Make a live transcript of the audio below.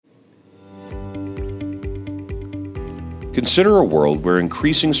Consider a world where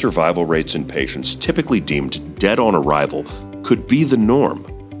increasing survival rates in patients typically deemed dead on arrival could be the norm.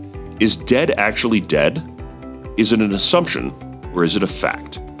 Is dead actually dead? Is it an assumption, or is it a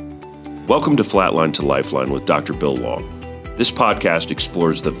fact? Welcome to Flatline to Lifeline with Dr. Bill Long. This podcast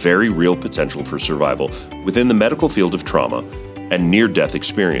explores the very real potential for survival within the medical field of trauma and near-death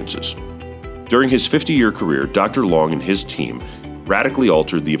experiences. During his 50-year career, Dr. Long and his team radically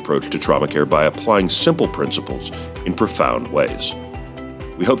altered the approach to trauma care by applying simple principles in profound ways.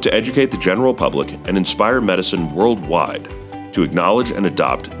 We hope to educate the general public and inspire medicine worldwide to acknowledge and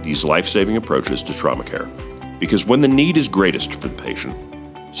adopt these life-saving approaches to trauma care. Because when the need is greatest for the patient,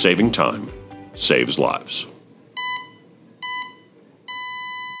 saving time saves lives.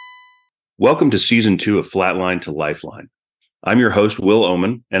 Welcome to Season 2 of Flatline to Lifeline. I'm your host, Will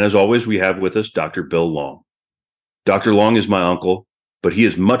Oman, and as always, we have with us Dr. Bill Long. Dr. Long is my uncle, but he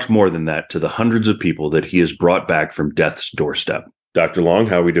is much more than that to the hundreds of people that he has brought back from death's doorstep. Dr. Long,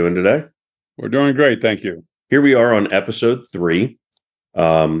 how are we doing today? We're doing great, thank you. Here we are on episode 3,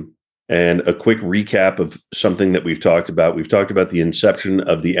 and a quick recap of something that we've talked about. We've talked about the inception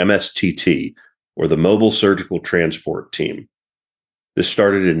of the MSTT, or the Mobile Surgical Transport Team. This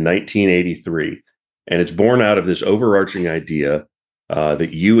started in 1983, and it's born out of this overarching idea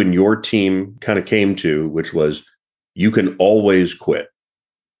that you and your team kind of came to, which was you can always quit.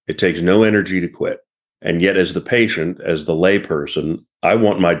 It takes no energy to quit. And yet, as the patient, as the layperson, I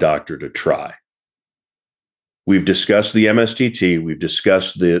want my doctor to try. We've discussed the MSTT. We've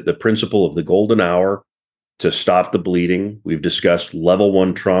discussed the principle of the golden hour to stop the bleeding. We've discussed level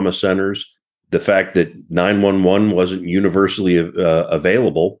 1 trauma centers, the fact that 911 wasn't universally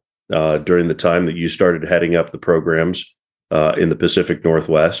available during the time that you started heading up the programs in the Pacific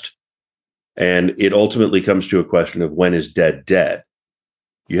Northwest. And it ultimately comes to a question of when is dead dead?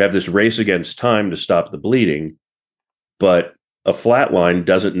 You have this race against time to stop the bleeding, but a flatline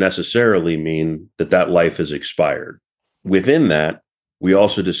doesn't necessarily mean that life has expired. Within that, we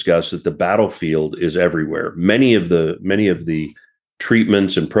also discuss that the battlefield is everywhere. Many of the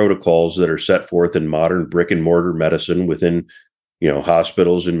treatments and protocols that are set forth in modern brick and mortar medicine within,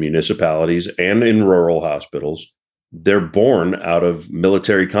 hospitals and municipalities and in rural hospitals, they're born out of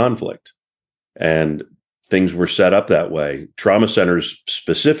military conflict. And things were set up that way. Trauma centers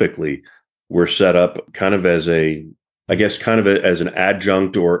specifically were set up kind of as an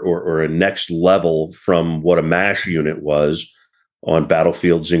adjunct or a next level from what a MASH unit was on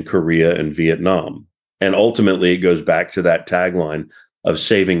battlefields in Korea and Vietnam. And ultimately, it goes back to that tagline of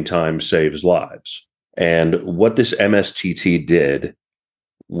saving time saves lives. And what this MSTT did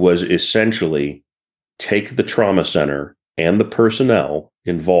was essentially take the trauma center and the personnel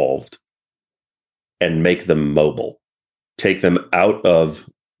involved and make them mobile, take them out of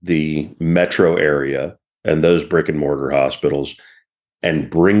the metro area and those brick and mortar hospitals and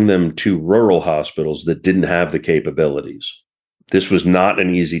bring them to rural hospitals that didn't have the capabilities. This was not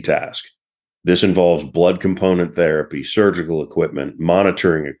an easy task. This involves blood component therapy, surgical equipment,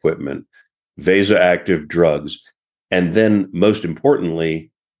 monitoring equipment, vasoactive drugs, and then most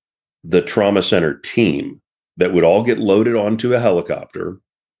importantly, the trauma center team that would all get loaded onto a helicopter.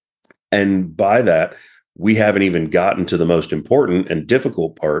 And by that, we haven't even gotten to the most important and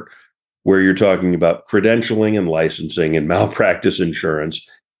difficult part, where you're talking about credentialing and licensing and malpractice insurance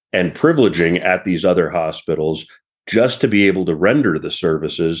and privileging at these other hospitals just to be able to render the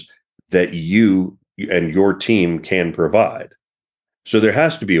services that you and your team can provide. So there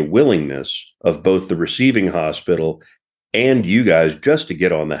has to be a willingness of both the receiving hospital and you guys just to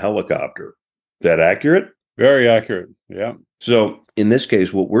get on the helicopter. Is that accurate? Very accurate. Yeah. So in this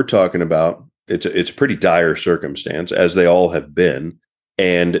case, what we're talking about, it's a pretty dire circumstance, as they all have been.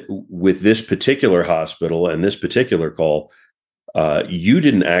 And with this particular hospital and this particular call, you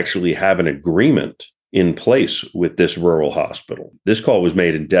didn't actually have an agreement in place with this rural hospital. This call was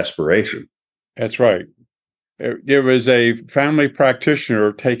made in desperation. That's right. There was a family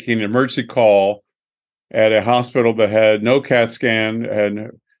practitioner taking an emergency call at a hospital that had no CAT scan and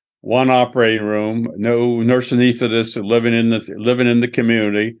one operating room, no nurse anesthetist living in the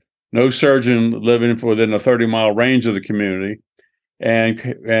community, no surgeon living within a 30-mile range of the community, and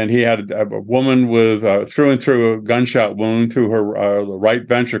he had a woman with through and through a gunshot wound through her right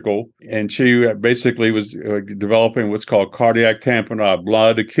ventricle, and she basically was developing what's called cardiac tamponade,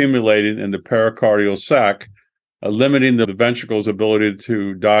 blood accumulating in the pericardial sac, limiting the ventricle's ability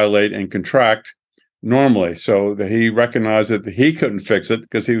to dilate and contract normally. So he recognized that he couldn't fix it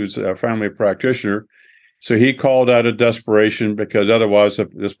because he was a family practitioner. So he called out of desperation because otherwise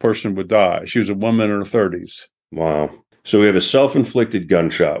this person would die. She was a woman in her 30s. Wow. So we have a self-inflicted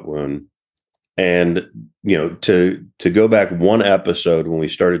gunshot wound, And to go back one episode when we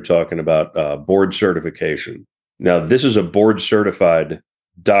started talking about board certification. Now, this is a board certified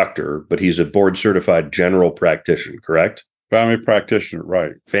doctor, but he's a board certified general practitioner, correct? Family practitioner,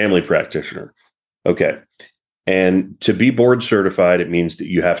 right? Family practitioner. Okay. And to be board certified, it means that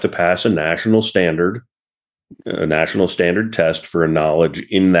you have to pass a national standard test for a knowledge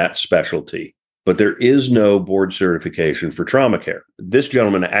in that specialty. But there is no board certification for trauma care. This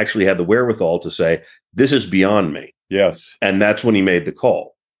gentleman actually had the wherewithal to say, this is beyond me. Yes. And that's when he made the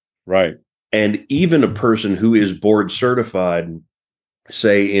call. Right. And even a person who is board certified,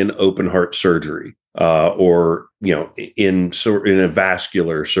 say in open heart surgery, or in a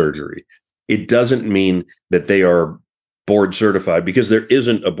vascular surgery, it doesn't mean that they are board certified, because there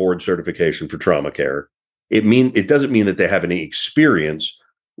isn't a board certification for trauma care. It doesn't mean that they have any experience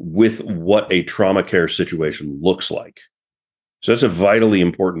with what a trauma care situation looks like. So that's a vitally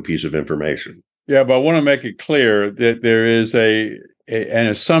important piece of information. Yeah, but I want to make it clear that there is an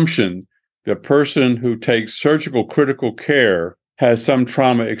assumption the person who takes surgical critical care has some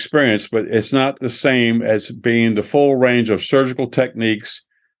trauma experience, but it's not the same as being the full range of surgical techniques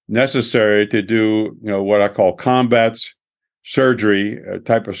necessary to do, what I call combat surgery, a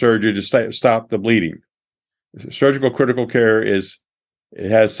type of surgery to stop the bleeding. Surgical critical care it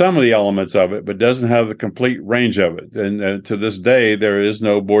has some of the elements of it, but doesn't have the complete range of it. And to this day, there is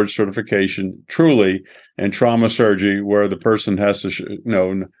no board certification truly in trauma surgery where the person has to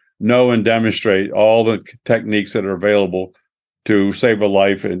know and demonstrate all the techniques that are available to save a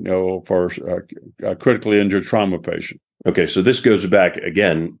life and for a critically injured trauma patient. Okay, so this goes back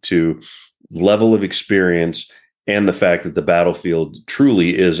again to level of experience and the fact that the battlefield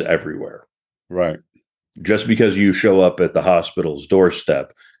truly is everywhere. Right. Just because you show up at the hospital's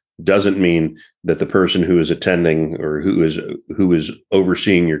doorstep doesn't mean that the person who is attending or who is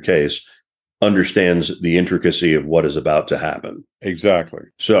overseeing your case understands the intricacy of what is about to happen. Exactly.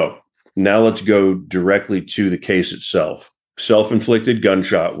 So now let's go directly to the case itself. Self-inflicted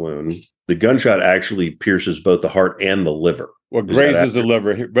gunshot wound. The gunshot actually pierces both the heart and the liver. Well, grazes the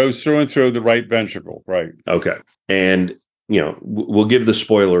liver. It goes through and through the right ventricle. Right. Okay. And, we'll give the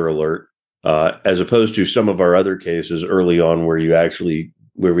spoiler alert, as opposed to some of our other cases early on where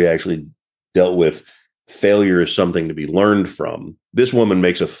we actually dealt with failure as something to be learned from. This woman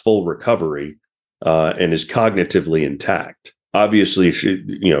makes a full recovery and is cognitively intact. Obviously,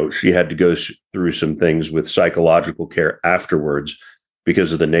 she had to go through some things with psychological care afterwards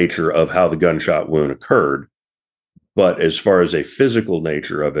because of the nature of how the gunshot wound occurred. But as far as a physical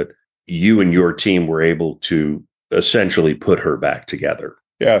nature of it, you and your team were able to essentially put her back together.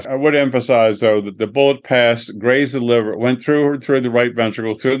 Yes, I would emphasize, though, that the bullet passed, grazed the liver, went through the right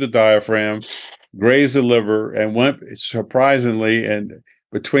ventricle, through the diaphragm, grazed the liver, and went surprisingly and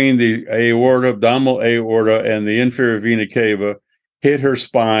between the aorta, abdominal aorta, and the inferior vena cava, hit her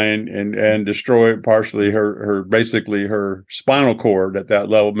spine and destroyed partially basically her spinal cord at that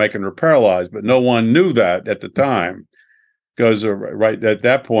level, making her paralyzed. But no one knew that at the time, because right at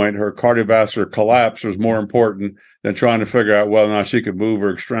that point, her cardiovascular collapse was more important than trying to figure out whether or not she could move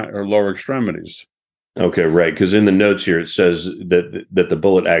her lower extremities. Okay, right. Because in the notes here, it says that the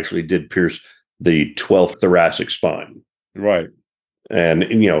bullet actually did pierce the 12th thoracic spine. Right. And,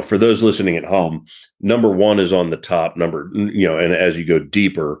 for those listening at home, number 1 is on the top and as you go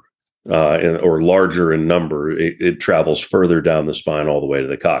deeper or larger in number, it travels further down the spine all the way to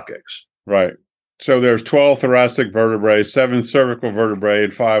the coccyx. Right. So there's 12 thoracic vertebrae, 7 cervical vertebrae,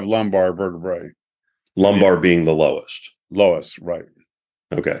 and 5 lumbar vertebrae. Lumbar being the lowest. Lowest, right.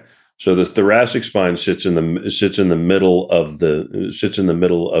 Okay. So the thoracic spine sits in the middle of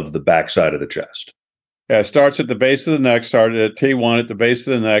the backside of the chest. Yeah, it starts at the base of the neck, started at T1 at the base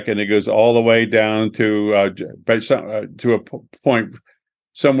of the neck, and it goes all the way down to a point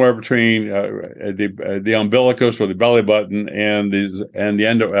somewhere between the umbilicus or the belly button and the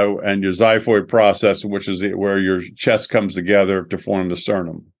endo and your xiphoid process, which is where your chest comes together to form the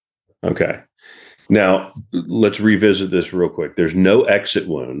sternum. Okay. Now let's revisit this real quick. There's no exit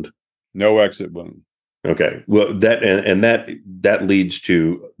wound. No exit wound. Okay. Well, that leads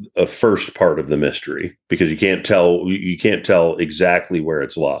to a first part of the mystery, because you can't tell exactly where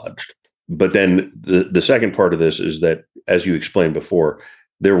it's lodged. But then the second part of this is that, as you explained before,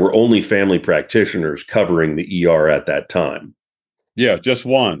 there were only family practitioners covering the ER at that time. Yeah, just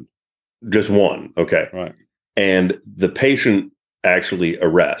one. Just one. Okay. Right. And the patient actually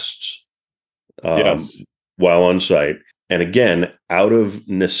arrests yes, while on site. And again, out of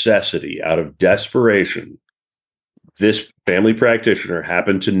necessity, out of desperation, this family practitioner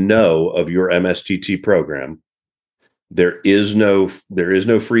happened to know of your MSTT program, There is no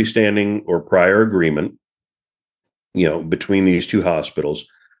freestanding or prior agreement, between these two hospitals.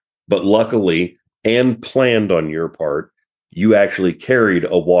 But luckily, and planned on your part, you actually carried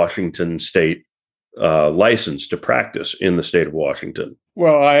a Washington state license to practice in the state of Washington.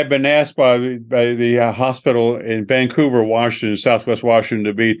 Well, I had been asked by the hospital in Vancouver, Washington, Southwest Washington,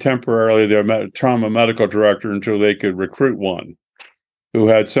 to be temporarily their trauma medical director until they could recruit one who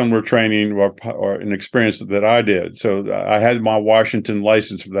had similar training or an experience that I did. So I had my Washington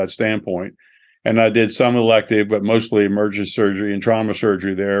license from that standpoint, and I did some elective, but mostly emergency surgery and trauma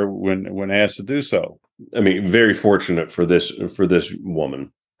surgery there when asked to do so. I mean, very fortunate for this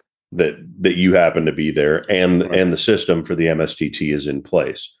woman that you happen to be there, and Right. and the system for the MSTT is in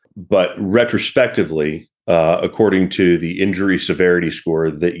place. But retrospectively, according to the injury severity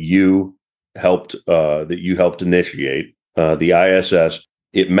score that you helped initiate, the ISS,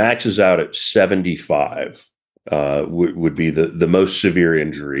 it maxes out at 75. Would be the most severe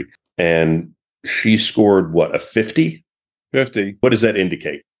injury, and she scored what, a 50? 50. What does that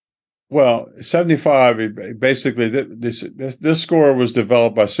indicate? Well, 75, basically, this score was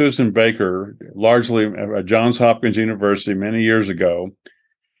developed by Susan Baker, largely at Johns Hopkins University many years ago.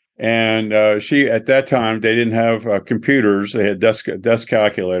 And she, at that time, they didn't have computers. They had desk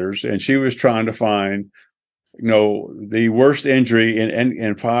calculators. And she was trying to find, the worst injury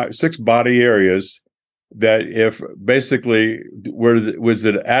in 6 body areas that if basically was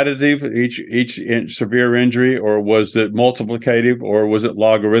it additive each severe injury, or was it multiplicative, or was it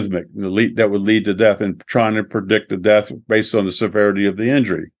logarithmic that would lead to death, and trying to predict the death based on the severity of the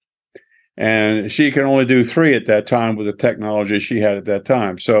injury. And she can only do 3 at that time with the technology she had at that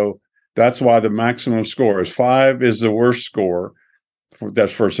time. So that's why the maximum score is 5 is the worst score.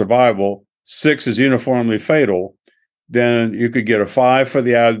 That's for survival. 6 is uniformly fatal. Then you could get a 5 for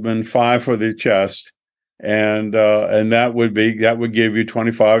the abdomen, 5 for the chest. And that would give you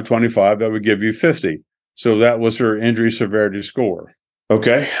 25, that would give you 50. So that was her injury severity score.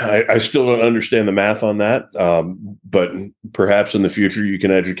 Okay. I still don't understand the math on that. But perhaps in the future you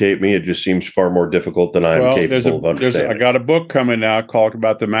can educate me. It just seems far more difficult than I'm capable of understanding. I got a book coming out called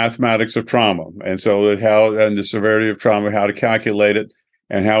about the mathematics of trauma. And so the severity of trauma, how to calculate it,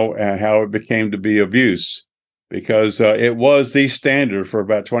 and how it became to be abuse. Because it was the standard for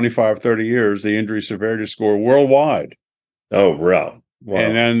about 25, 30 years, the injury severity score worldwide. Oh, wow.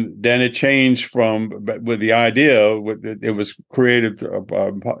 And then it changed with the idea, it was created,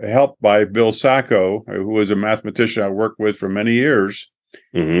 helped by Bill Sacco, who was a mathematician I worked with for many years.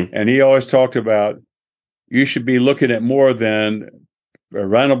 Mm-hmm. And he always talked about, you should be looking at more than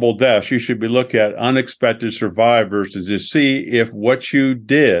preventable deaths. You should be looking at unexpected survivors to see if what you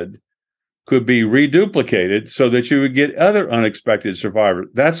did could be reduplicated so that you would get other unexpected survivors.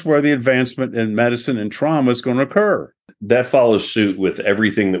 That's where the advancement in medicine and trauma is going to occur. That follows suit with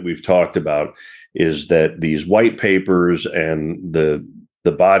everything that we've talked about, is that these white papers and the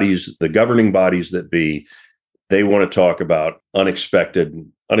bodies, the governing bodies that be, they want to talk about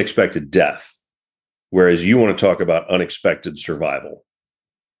unexpected death, whereas you want to talk about unexpected survival.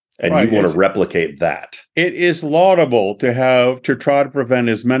 And right. You want to replicate that. It is laudable to try to prevent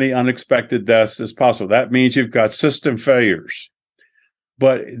as many unexpected deaths as possible. That means you've got system failures.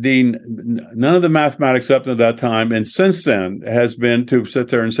 But none of the mathematics up to that time and since then has been to sit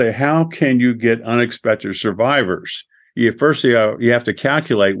there and say, how can you get unexpected survivors? First, you have to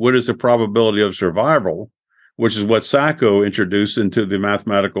calculate what is the probability of survival, which is what Sacco introduced into the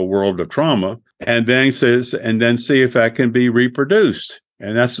mathematical world of trauma, and then see if that can be reproduced.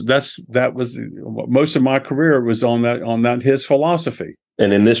 And that was most of my career was on that his philosophy.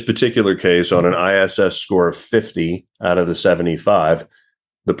 And in this particular case, on an ISS score of 50 out of the 75,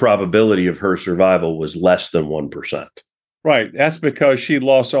 the probability of her survival was less than 1%. Right. That's because she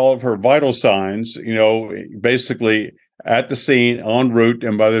lost all of her vital signs, basically at the scene, en route.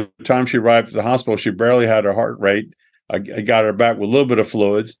 And by the time she arrived at the hospital, she barely had her heart rate. I got her back with a little bit of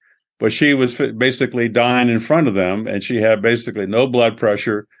fluids. But she was basically dying in front of them, and she had basically no blood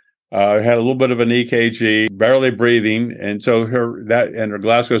pressure, had a little bit of an EKG, barely breathing, and so her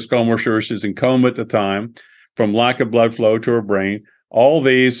Glasgow coma, she's in coma at the time from lack of blood flow to her brain. All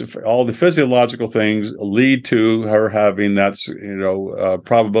the physiological things lead to her having that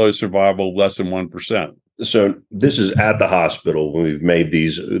probability of survival less than 1%. So this is at the hospital when we've made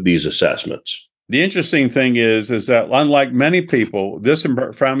these assessments. The interesting thing is that unlike many people, this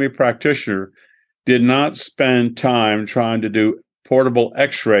family practitioner did not spend time trying to do portable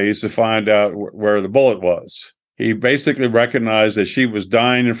x-rays to find out where the bullet was. He basically recognized that she was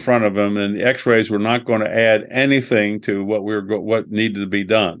dying in front of him, and the x-rays were not going to add anything to what needed to be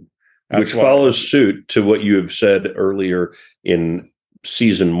done. which follows suit to what you have said earlier in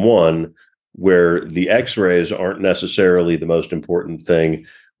season 1, where the x-rays aren't necessarily the most important thing.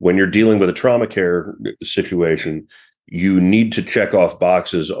 When you're dealing with a trauma care situation, you need to check off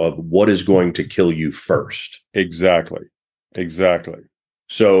boxes of what is going to kill you first. Exactly.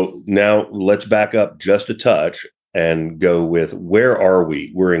 So now let's back up just a touch and go with, where are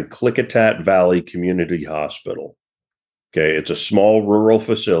we? We're in Klickitat Valley Community Hospital. Okay, it's a small rural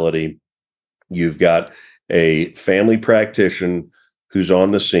facility. You've got a family practitioner who's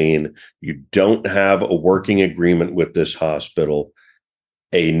on the scene. You don't have a working agreement with this hospital.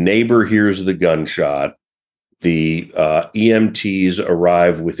 A neighbor hears the gunshot. The EMTs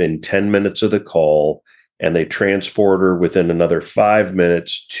arrive within 10 minutes of the call, and they transport her within another 5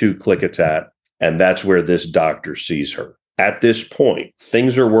 minutes to Klickitat, and that's where this doctor sees her. At this point,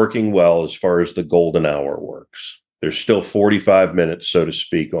 things are working well as far as the golden hour works. There's still 45 minutes, so to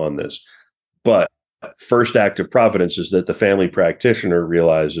speak, on this. But first act of providence is that the family practitioner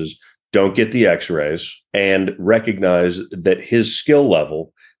realizes, don't get the x-rays, and recognize that his skill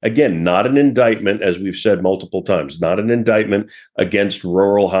level, again, not an indictment, as we've said multiple times, not an indictment against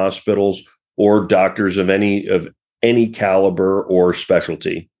rural hospitals or doctors of any caliber or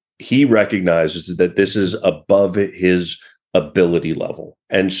specialty. He recognizes that this is above his ability level.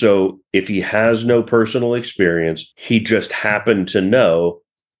 And so if he has no personal experience, he just happened to know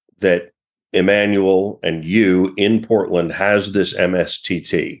that Emmanuel and you in Portland has this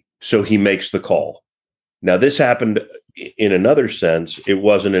MSTT. So he makes the call. Now, this happened in another sense. It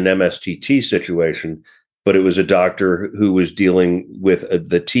wasn't an MSTT situation, but it was a doctor who was dealing with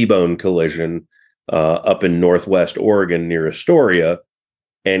the T-bone collision up in Northwest Oregon near Astoria.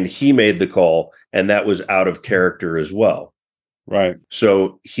 And he made the call, and that was out of character as well. Right.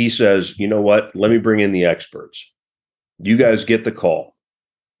 So he says, you know what? Let me bring in the experts. You guys get the call.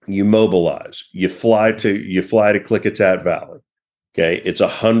 You mobilize. You fly to Klickitat Valley. Okay. It's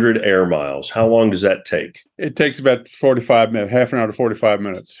 100 air miles. How long does that take? It takes about 45 minutes, half an hour to 45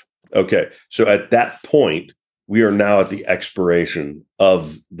 minutes. Okay. So at that point, we are now at the expiration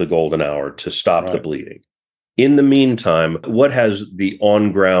of the golden hour to stop the bleeding. In the meantime, what has the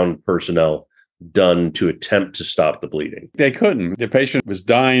on-ground personnel done to attempt to stop the bleeding? They couldn't. The patient was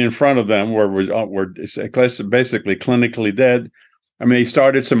dying in front of them, were basically clinically dead. I mean, they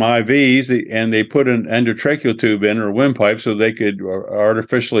started some IVs, and they put an endotracheal tube in, or windpipe, so they could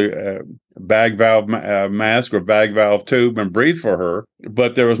artificially bag valve mask or bag valve tube and breathe for her.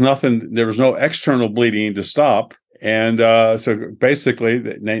 But there was no external bleeding to stop. And so basically,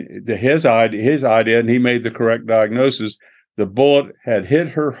 his idea, and he made the correct diagnosis, the bullet had hit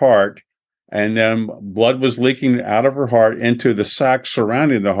her heart, and then blood was leaking out of her heart into the sac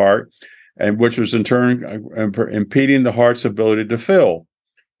surrounding the heart, and which was in turn impeding the heart's ability to fill.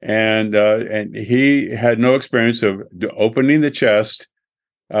 And he had no experience of opening the chest,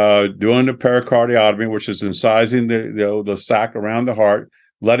 doing the pericardiotomy, which is incising the sac around the heart,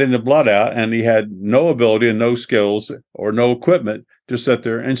 letting the blood out, and he had no ability and no skills or no equipment to sit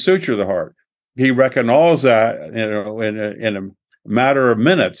there and suture the heart. He reckoned all of that in a matter of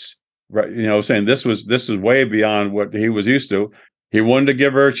minutes, right? Saying this is way beyond what he was used to. He wanted to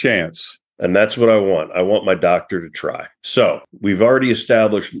give her a chance. And that's what I want. I want my doctor to try. So we've already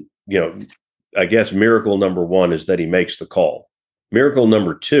established, I guess miracle number 1 is that he makes the call. Miracle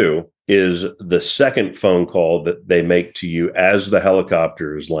number 2 is the second phone call that they make to you as the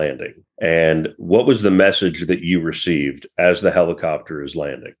helicopter is landing. And what was the message that you received as the helicopter is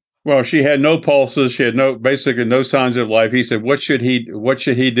landing? Well, she had no pulses. She had basically no signs of life. He said, "What should he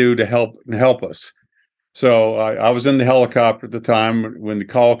do to help us?" So I was in the helicopter at the time when the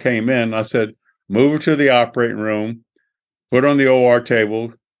call came in. I said, "Move her to the operating room, put her on the OR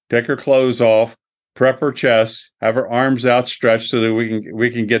table, take her clothes off, prep her chest, have her arms outstretched so that we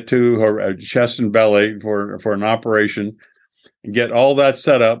can get to her chest and belly for an operation, and get all that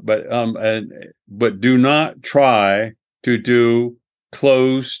set up. But do not try to do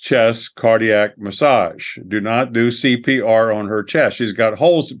closed chest cardiac massage. Do not do CPR on her chest. She's got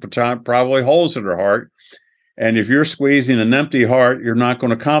holes, probably holes in her heart. And if you're squeezing an empty heart, you're not going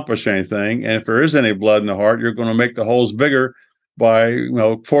to accomplish anything. And if there is any blood in the heart, you're going to make the holes bigger by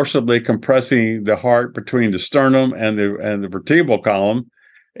forcibly compressing the heart between the sternum and the vertebral column,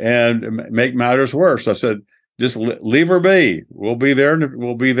 and make matters worse." I said, "Just leave her be. We'll be there and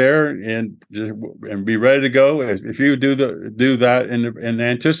be ready to go if you do that in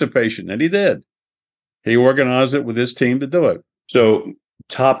anticipation." And he did. He organized it with his team to do it. So,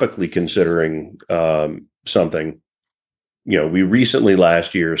 topically considering something, we recently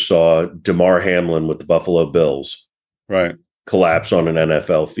last year saw Damar Hamlin with the Buffalo Bills, right, collapse on an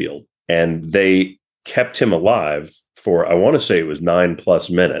NFL field. and they kept him alive for, I want to say it was 9+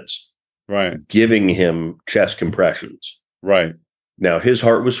 minutes, Right. giving him chest compressions. Right. Now, his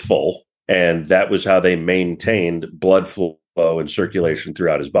heart was full, and that was how they maintained blood flow and circulation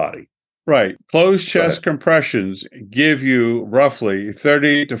throughout his body. Right. Closed chest compressions give you roughly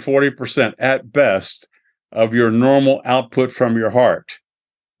 30 to 40% at best of your normal output from your heart.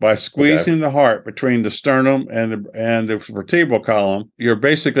 By squeezing the heart between the sternum and the vertebral column, you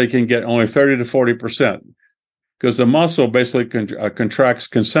basically can get only 30 to 40%, because the muscle basically contracts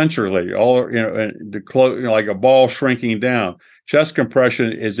concentrically, like a ball shrinking down. Chest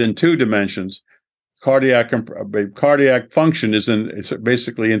compression is in 2 dimensions. Cardiac function is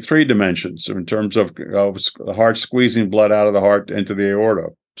basically in 3 dimensions in terms of the heart squeezing blood out of the heart into the aorta.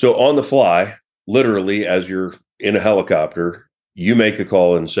 So on the fly, literally, as you're in a helicopter, you make the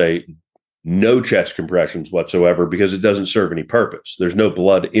call and say, no chest compressions whatsoever, because it doesn't serve any purpose. There's no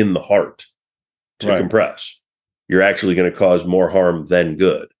blood in the heart to compress. You're actually going to cause more harm than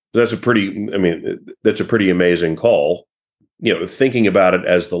good. That's a pretty amazing call. Thinking about it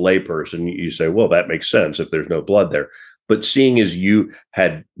as the layperson, you say, well, that makes sense if there's no blood there. But seeing as you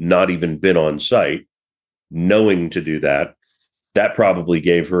had not even been on site, knowing to do that, that probably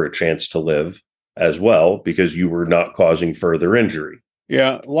gave her a chance to live as well, because you were not causing further injury.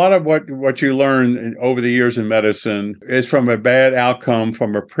 Yeah, a lot of what you learn over the years in medicine is from a bad outcome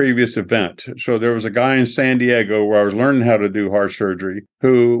from a previous event. So there was a guy in San Diego where I was learning how to do heart surgery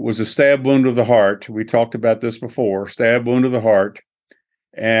who was a stab wound of the heart. We talked about this before, stab wound of the heart.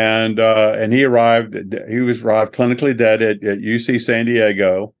 And he arrived clinically dead at UC San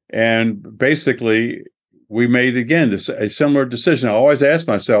Diego. And basically, we made, again, a similar decision. I always ask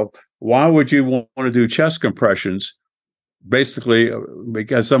myself, why would you want to do chest compressions? Basically,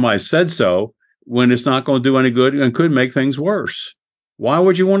 because somebody said so, when it's not going to do any good and could make things worse. Why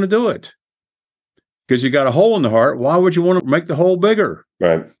would you want to do it? Because you got a hole in the heart. Why would you want to make the hole bigger?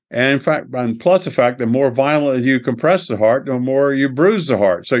 Right. And in fact, and plus the fact, the more violently you compress the heart, the more you bruise the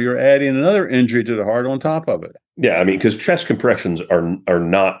heart. So you're adding another injury to the heart on top of it. Yeah, because chest compressions are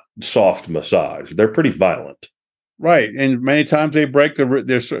not soft massage. They're pretty violent. Right, and many times they break the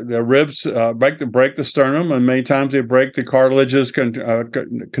ribs, break the sternum, and many times they break the cartilages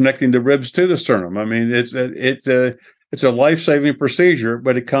connecting the ribs to the sternum. It's a life-saving procedure,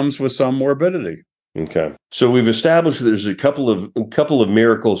 but it comes with some morbidity. Okay, so we've established there's a couple of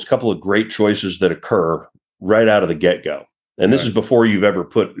miracles, couple of great choices that occur right out of the get-go, and this is before you've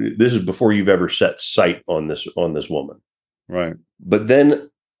ever set sight on this woman. Right, but then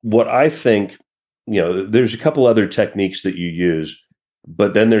what I think. There's a couple other techniques that you use,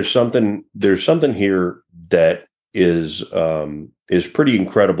 but then there's something here that is pretty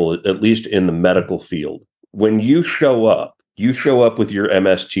incredible, at least in the medical field. When you show up with your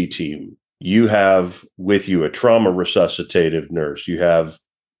MST team. You have with you a trauma resuscitative nurse. You have,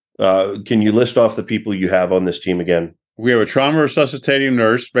 can you list off the people you have on this team again? We have a trauma resuscitating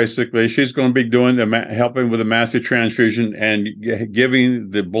nurse. Basically, she's going to be doing helping with a massive transfusion and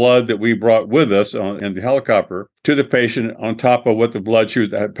giving the blood that we brought with us in the helicopter to the patient on top of what the blood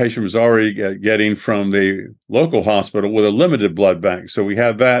that patient was already getting from the local hospital with a limited blood bank. So we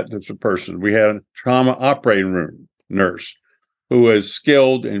have that. That's a person. We had a trauma operating room nurse who is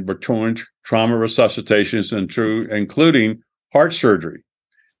skilled in between trauma resuscitations including heart surgery.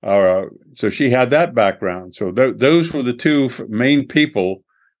 So she had that background. So those were the two main people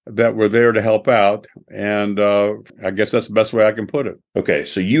that were there to help out. And I guess that's the best way I can put it. Okay.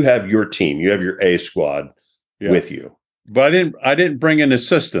 So you have your team, you have your A squad with you. But I didn't bring an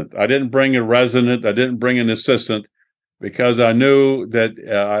assistant. I didn't bring a resident. I didn't bring an assistant because I knew that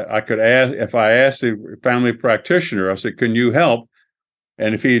I could ask, if I asked the family practitioner, I said, can you help?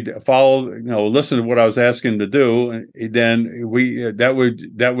 And if he'd follow, listen to what I was asking him to do, then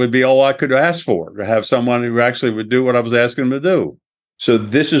that would be all I could ask for, to have someone who actually would do what I was asking him to do. So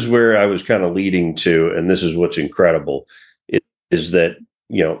this is where I was kind of leading to, and this is what's incredible, is that,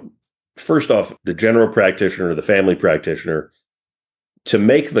 first off, the general practitioner, the family practitioner, to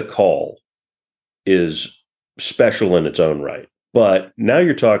make the call is special in its own right. But now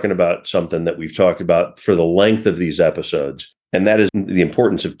you're talking about something that we've talked about for the length of these episodes. And that is the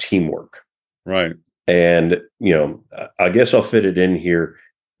importance of teamwork. Right. And, I guess I'll fit it in here.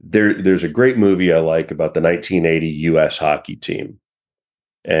 There's a great movie I like about the 1980 U.S. hockey team.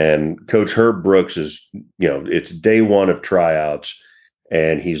 And Coach Herb Brooks is, it's day one of tryouts,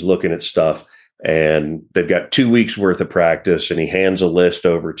 and he's looking at stuff. And they've got 2 weeks worth of practice, and he hands a list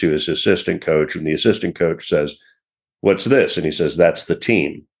over to his assistant coach. And the assistant coach says, "What's this?" And he says, "That's the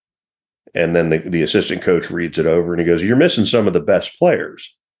team." And then the assistant coach reads it over and he goes, "You're missing some of the best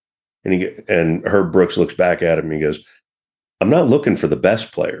players." And Herb Brooks looks back at him and he goes, I'm not looking for the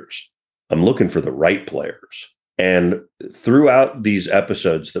best players. I'm looking for the right players. And throughout these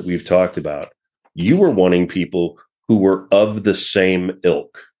episodes that we've talked about, you were wanting people who were of the same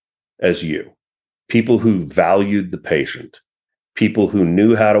ilk as you, people who valued the patient, people who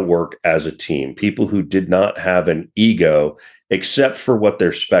knew how to work as a team, people who did not have an ego except for what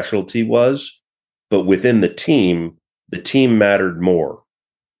their specialty was. But within the team mattered more.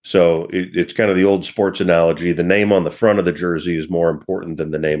 So it's kind of the old sports analogy. The name on the front of the jersey is more important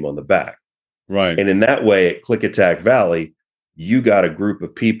than the name on the back. Right. And in that way, at Klickitat Valley, you got a group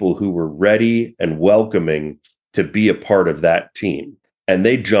of people who were ready and welcoming to be a part of that team. And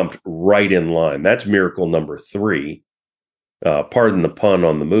they jumped right in line. That's miracle number 3. Pardon the pun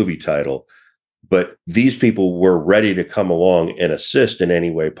on the movie title. But these people were ready to come along and assist in any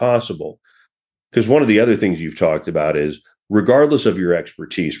way possible. Because one of the other things you've talked about is, regardless of your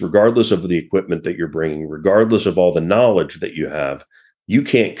expertise, regardless of the equipment that you're bringing, regardless of all the knowledge that you have, you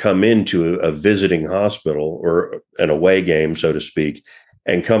can't come into a visiting hospital or an away game, so to speak,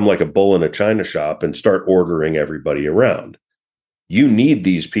 and come like a bull in a china shop and start ordering everybody around. You need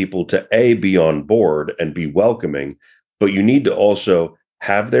these people to, A, be on board and be welcoming, but you need to also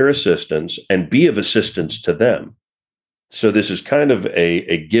have their assistance and be of assistance to them. So this is kind of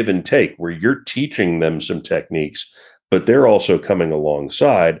a give and take where you're teaching them some techniques, but they're also coming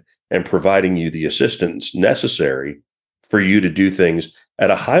alongside and providing you the assistance necessary for you to do things at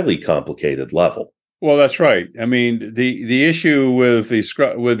a highly complicated level. Well, that's right. I mean, the issue with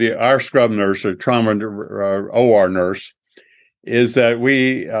our scrub nurse or trauma OR nurse is that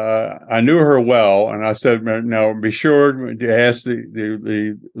I knew her well, and I said, "Now be sure to ask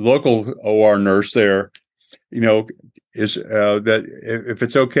the local OR nurse there, is that if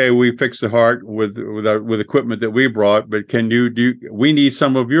it's okay, we fix the heart with equipment that we brought, but we need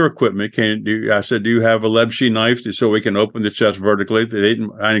some of your equipment. I said, do you have a Lebshe knife so we can open the chest vertically? I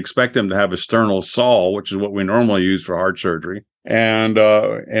didn't expect them to have a sternal saw, which is what we normally use for heart surgery. And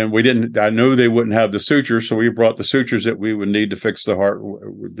we didn't, I knew they wouldn't have the sutures. So we brought the sutures that we would need to fix the heart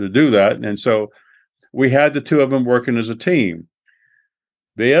to do that. And so we had the two of them working as a team.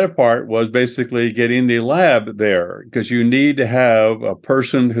 The other part was basically getting the lab there, because you need to have a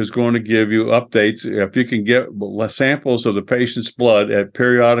person who's going to give you updates. If you can get samples of the patient's blood at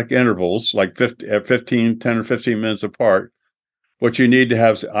periodic intervals, like 10 or 15 minutes apart, what you need to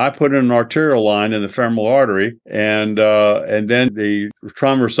have, I put in an arterial line in the femoral artery, and then the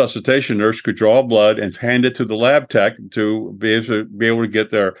trauma resuscitation nurse could draw blood and hand it to the lab tech to be able to get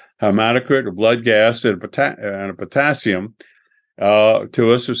their hematocrit, or blood gas, and a potassium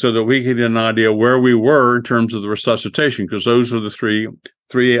to us, so that we could get an idea where we were in terms of the resuscitation, because those are the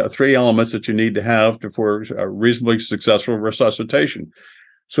three elements that you need to have for a reasonably successful resuscitation.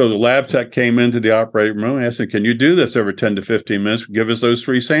 So the lab tech came into the operating room and I said, "Can you do this every 10 to 15 minutes? Give us those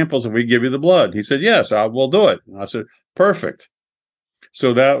 3 samples and we give you the blood." He said, "Yes, I will do it." And I said, "Perfect."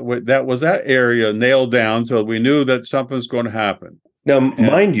 So that was that area nailed down, so we knew that something's going to happen. Now,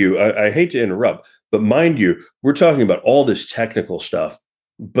 mind you, I hate to interrupt, but mind you, we're talking about all this technical stuff.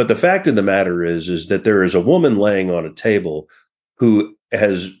 But the fact of the matter is that there is a woman laying on a table who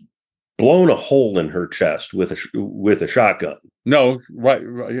has blown a hole in her chest with a shotgun. No, right,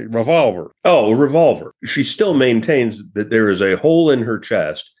 revolver. Oh, a revolver. She still maintains that there is a hole in her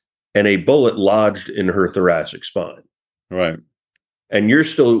chest and a bullet lodged in her thoracic spine. Right. And you're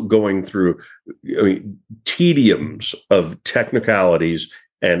still going through tediums of technicalities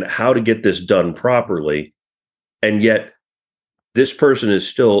and how to get this done properly. And yet this person is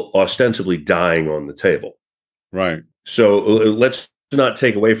still ostensibly dying on the table. Right. So let's not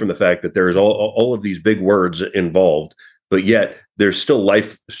take away from the fact that there is all of these big words involved, but yet there's still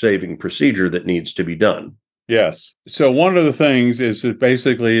life-saving procedure that needs to be done. Yes. So one of the things is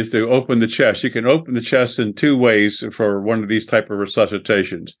to open the chest. You can open the chest in 2 ways for one of these type of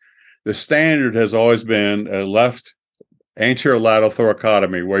resuscitations. The standard has always been a left anterior lateral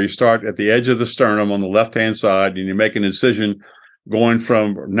thoracotomy, where you start at the edge of the sternum on the left-hand side and you make an incision going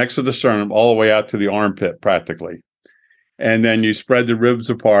from next to the sternum all the way out to the armpit practically. And then you spread the ribs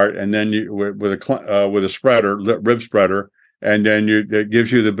apart, and then you with a spreader, rib spreader, and then it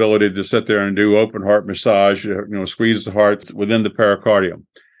gives you the ability to sit there and do open heart massage, squeeze the heart within the pericardium.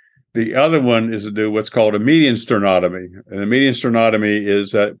 The other one is to do what's called a median sternotomy. And the median sternotomy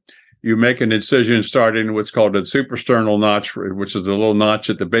is that you make an incision starting in what's called a suprasternal notch, which is a little notch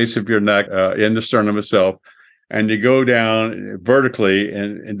at the base of your neck in the sternum itself. And you go down vertically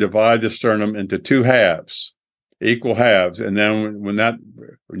and divide the sternum into 2 halves, equal halves. And then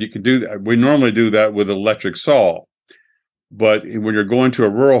when you can do that, we normally do that with an electric saw. But when you're going to a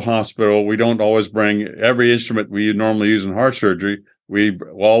rural hospital, we don't always bring every instrument we normally use in heart surgery.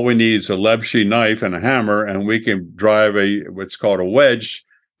 All we need is a Lebsche knife and a hammer, and we can drive what's called a wedge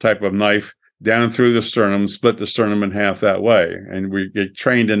type of knife down through the sternum, split the sternum in half that way. And we get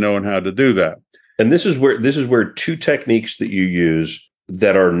trained in knowing how to do that. And this is where two techniques that you use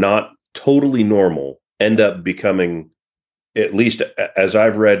that are not totally normal end up becoming, at least as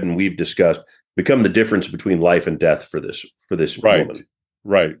I've read and we've discussed, become the difference between life and death for this woman.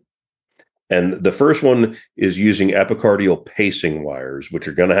 Right. And the first one is using epicardial pacing wires, which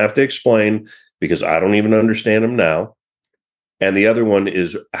you're going to have to explain because I don't even understand them now. And the other one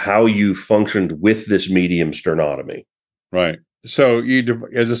is how you functioned with this medium sternotomy. Right. So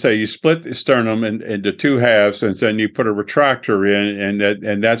as I say, you split the sternum into two halves, and then you put a retractor in,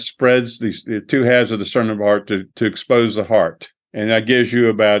 and that spreads the two halves of the sternum heart to expose the heart, and that gives you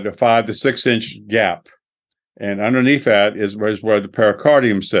about a 5 to 6 inch gap. And underneath that is where the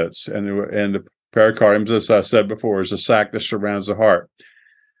pericardium sits, and the pericardium, as I said before, is a sac that surrounds the heart.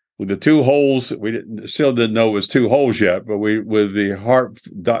 With the two holes, still didn't know it was two holes yet, but with the heart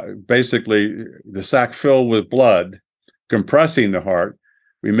basically the sac filled with blood, compressing the heart,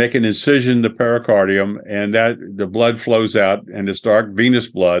 we make an incision in the pericardium, and that the blood flows out, and it's dark venous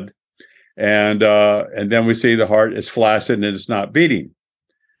blood, and then we see the heart is flaccid and it's not beating.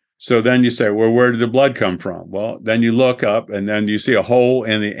 So then you say, well, where did the blood come from? Well, then you look up, and then you see a hole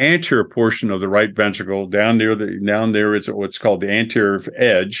in the anterior portion of the right ventricle, down there it's what's called the anterior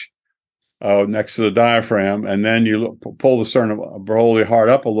edge, next to the diaphragm, and then you pull the sternum, roll the heart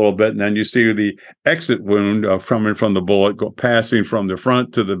up a little bit, and then you see the exit wound coming from the bullet, passing from the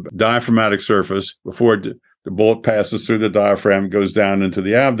front to the diaphragmatic surface before the bullet passes through the diaphragm, goes down into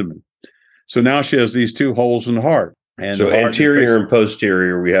the abdomen. So now she has these two holes in the heart. And so anterior and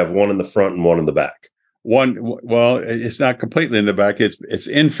posterior, we have one in the front and one in the back. Well, it's not completely in the back. It's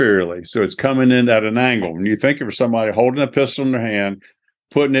inferiorly. So it's coming in at an angle. When you think of somebody holding a pistol in their hand,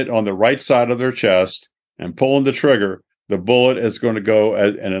 putting it on the right side of their chest and pulling the trigger, the bullet is going to go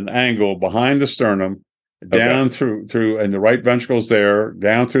at an angle behind the sternum, down through, and the right ventricle's there,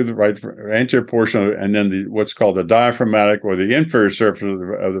 down through the right anterior portion of it, and then what's called the diaphragmatic or the inferior surface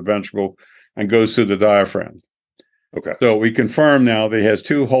of the ventricle, and goes through the diaphragm. Okay. So we confirm now that he has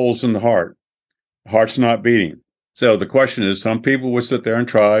two holes in the heart. The heart's not beating. So the question is, some people would sit there and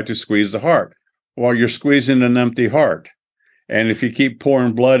try to squeeze the heart. Well, you're squeezing an empty heart. And if you keep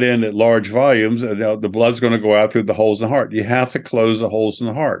pouring blood in at large volumes, the blood's going to go out through the holes in the heart. You have to close the holes in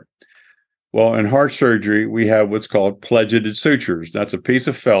the heart. Well, in heart surgery, we have what's called pledgeted sutures. That's a piece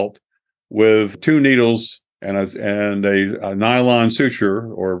of felt with two needles and a nylon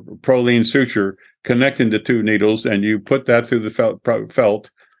suture or Prolene suture connecting the two needles, and you put that through the felt,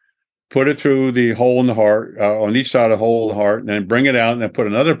 put it through the hole in the heart, on each side of the hole in the heart, and then bring it out and then put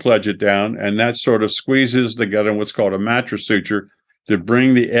another pledget down, and that sort of squeezes together what's called a mattress suture to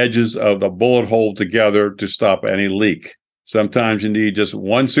bring the edges of the bullet hole together to stop any leak. Sometimes you need just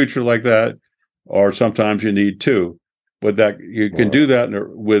one suture like that, or sometimes you need two. But that you can do that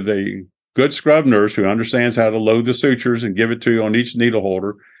with a good scrub nurse who understands how to load the sutures and give it to you on each needle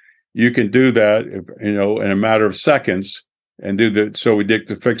holder. You can do that, in a matter of seconds, and do that. So we did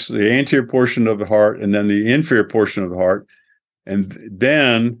to fix the anterior portion of the heart and then the inferior portion of the heart, and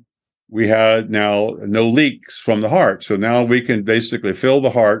then we had now no leaks from the heart. So now we can basically fill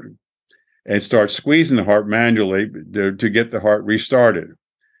the heart and start squeezing the heart manually to get the heart restarted.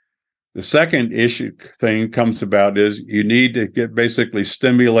 The second thing comes about is you need to basically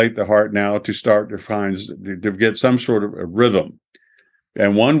stimulate the heart now to start to get some sort of a rhythm.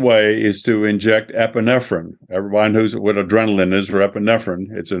 And one way is to inject epinephrine. Everybody knows what adrenaline is, or epinephrine.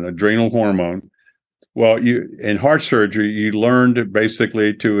 It's an adrenal hormone. Well, in heart surgery, you learned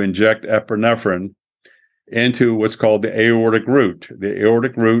basically to inject epinephrine into what's called the aortic root. The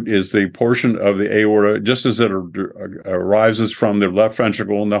aortic root is the portion of the aorta, just as it arises from the left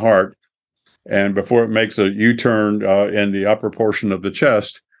ventricle in the heart, and before it makes a U-turn in the upper portion of the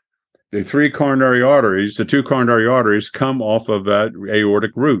chest. The two coronary arteries come off of that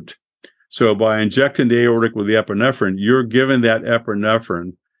aortic root. So by injecting the aortic with the epinephrine, you're giving that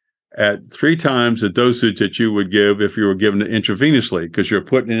epinephrine at 3 times the dosage that you would give if you were giving it intravenously, because you're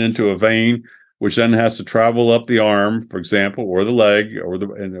putting it into a vein, which then has to travel up the arm, for example, or the leg, or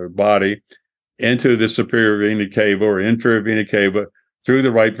in the body, into the superior vena cava or inferior vena cava, through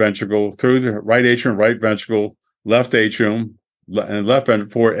the right ventricle, through the right atrium, right ventricle, left atrium, and left ventricle,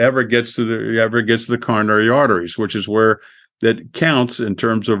 before it ever gets to the coronary arteries, which is where that counts in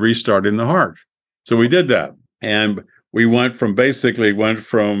terms of restarting the heart. So we did that. And we went from flatline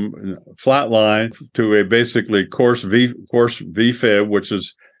to a basically coarse VFib, which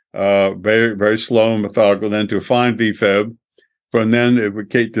is very, very slow and methodical, then to a fine VFib. From then it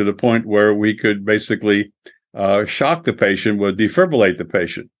came to the point where we could basically shock the patient, would defibrillate the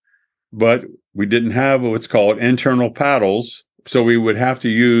patient. But we didn't have what's called internal paddles. So we would have to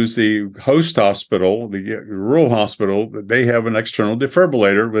use the host hospital, the rural hospital. They have an external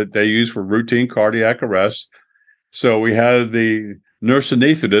defibrillator that they use for routine cardiac arrest. So we had the nurse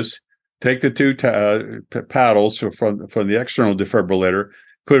anesthetist take the two paddles from the external defibrillator,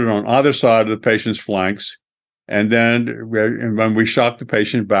 put it on either side of the patient's flanks, and then when we shock the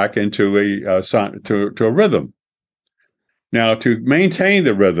patient back into a rhythm. Now, to maintain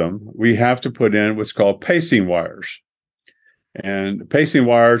the rhythm, we have to put in what's called pacing wires. And pacing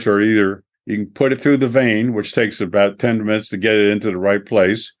wires are either you can put it through the vein, which takes about 10 minutes to get it into the right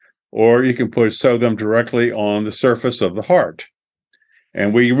place, or you can sew them directly on the surface of the heart.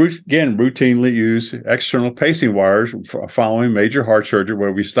 And we, again, routinely use external pacing wires following major heart surgery,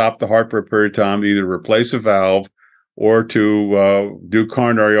 where we stop the heart for a period of time to either replace a valve or to do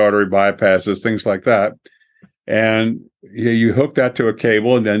coronary artery bypasses, things like that. And you hook that to a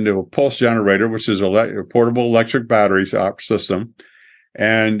cable and then to a pulse generator, which is a portable electric battery system.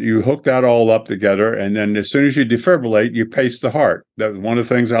 And you hook that all up together. And then as soon as you defibrillate, you pace the heart. That was one of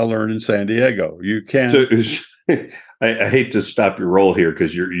the things I learned in San Diego. You can. So, I hate to stop your roll here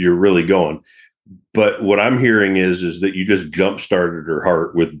because you're really going. But what I'm hearing is that you just jump started her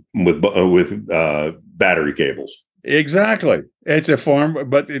heart with battery cables. Exactly. It's a form,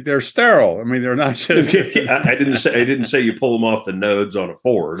 but they're sterile. I mean, they're not. Just, I didn't say you pull them off the nodes on a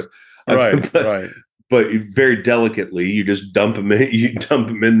Ford. Right. Right. But very delicately, you just dump them in. You dump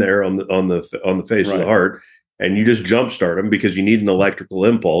them in there on the face of the heart, and you just jumpstart them because you need an electrical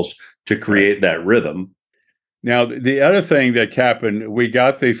impulse to create that rhythm. Now, the other thing that happened, we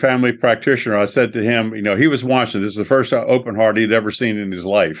got the family practitioner. I said to him, he was watching. This is the first open heart he'd ever seen in his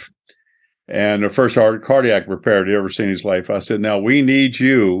life, and the first cardiac repair he'd ever seen in his life. I said, "Now we need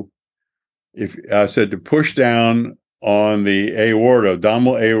you." To push down on the aorta,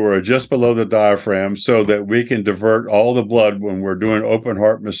 abdominal aorta, just below the diaphragm, so that we can divert all the blood when we're doing open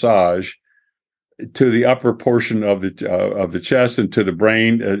heart massage to the upper portion of the chest and to the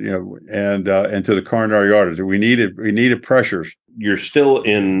brain, and to the coronary arteries. We needed pressures. You're still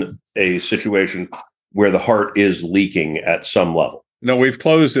in a situation where the heart is leaking at some level. No, we've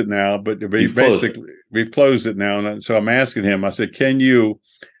closed it now, but we've closed it now. And so I'm asking him. I said, Can you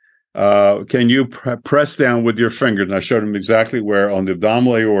press down with your fingers? And I showed him exactly where on the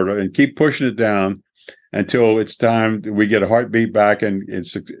abdominal aorta, and keep pushing it down until it's time we get a heartbeat back. And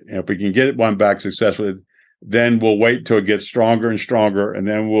if we can get one back successfully, then we'll wait till it gets stronger and stronger. And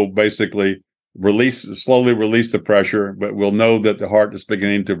then we'll basically slowly release the pressure, but we'll know that the heart is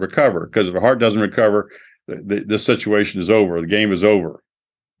beginning to recover, because if the heart doesn't recover, this situation is over. The game is over.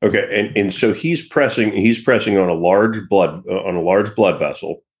 Okay. And so he's pressing on a large blood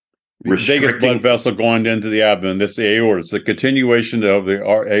vessel. The biggest blood vessel going into the abdomen. That's the aorta. It's the continuation of the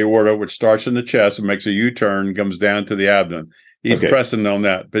aorta, which starts in the chest and makes a U-turn and comes down to the abdomen. He's pressing on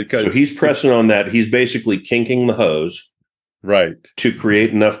that. So he's pressing on that. He's basically kinking the hose, right, to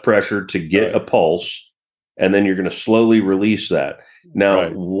create enough pressure to get a pulse, and then you're going to slowly release that. Now,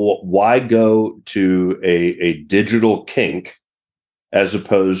 why go to a digital kink as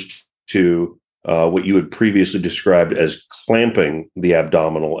opposed to what you had previously described as clamping the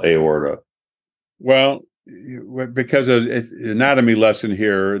abdominal aorta? Well, because of anatomy lesson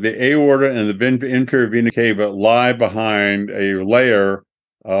here, the aorta and the inferior vena cava lie behind a layer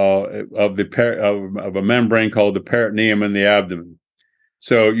of a membrane called the peritoneum in the abdomen.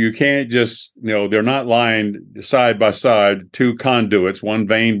 So you can't just, they're not lying side by side, two conduits, one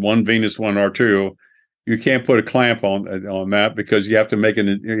vein, one venous, one arterial. You can't put a clamp on that, because you have to make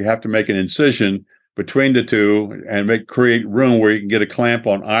an incision between the two and create room where you can get a clamp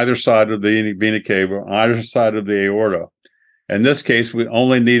on either side of the vena cava, on either side of the aorta. In this case, we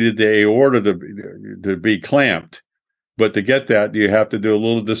only needed the aorta to be clamped, but to get that, you have to do a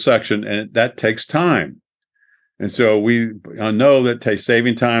little dissection, and that takes time. And so we know that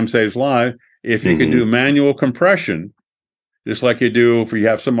saving time saves life. If you can do manual compression, just like you do if you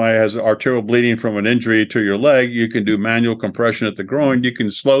have somebody has arterial bleeding from an injury to your leg, you can do manual compression at the groin. You can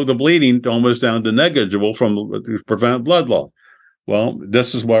slow the bleeding almost down to negligible to prevent blood loss. Well,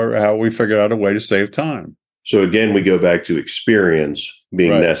 this is how we figured out a way to save time. So again, we go back to experience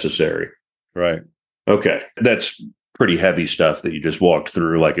being necessary. Right. Okay. That's pretty heavy stuff that you just walked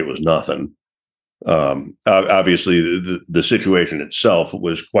through like it was nothing. Obviously, the situation itself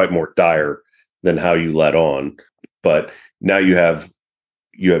was quite more dire than how you let on. But now you have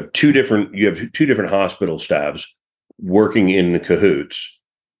two different hospital staffs working in cahoots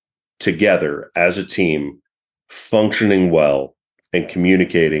together as a team, functioning well and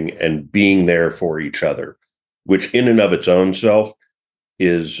communicating and being there for each other, which in and of its own self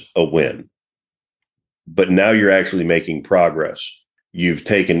is a win. But now you're actually making progress. You've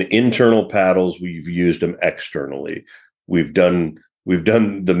taken internal paddles, we've used them externally. We've done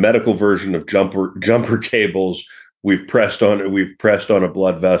the medical version of jumper cables. We've pressed on a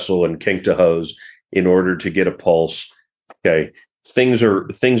blood vessel and kinked a hose in order to get a pulse. Okay. Things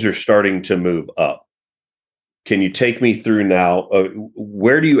are starting to move up. Can you take me through now?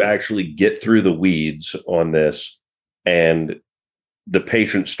 Where do you actually get through the weeds on this and the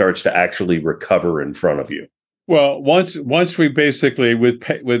patient starts to actually recover in front of you? Well, once we basically with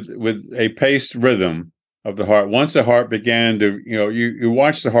a paced rhythm of the heart, once the heart began to, you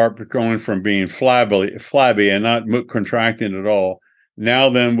watch the heart going from being flabby and not contracting at all. Now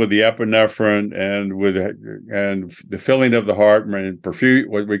then, with the epinephrine and the filling of the heart and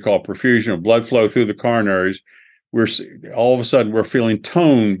what we call perfusion of blood flow through the coronaries, all of a sudden we're feeling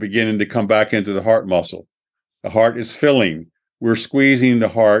tone beginning to come back into the heart muscle. The heart is filling. We're squeezing the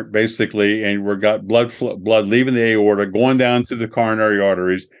heart basically, and we've got blood leaving the aorta, going down to the coronary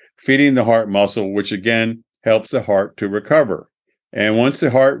arteries, feeding the heart muscle, which again helps the heart to recover. And once the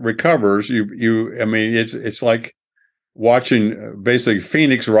heart recovers, it's like watching basically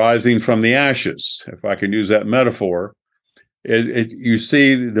Phoenix rising from the ashes, if I can use that metaphor. You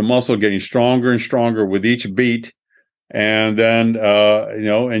see the muscle getting stronger and stronger with each beat. And then,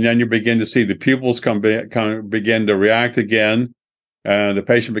 and then you begin to see the pupils begin to react again. The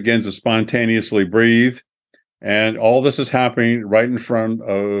patient begins to spontaneously breathe. And all this is happening right in front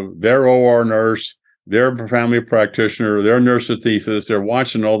of their OR nurse, their family practitioner, their nurse anesthetist. They're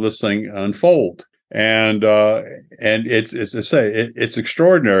watching all this thing unfold. And it's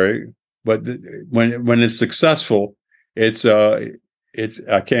extraordinary. But when it's successful, I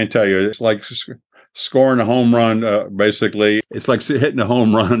can't tell you, it's like scoring a home run, basically. It's like hitting a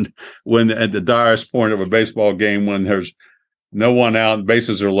home run at the direst point of a baseball game when there's no one out,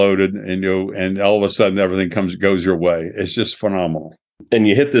 bases are loaded, and all of a sudden everything goes your way. It's just phenomenal. And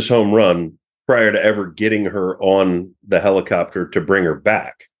you hit this home run prior to ever getting her on the helicopter to bring her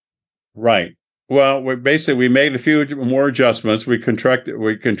back. Right. Well, we made a few more adjustments. We controlled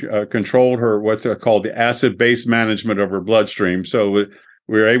her, what's called the acid-base management of her bloodstream. So we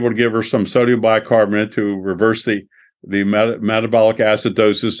were able to give her some sodium bicarbonate to reverse the metabolic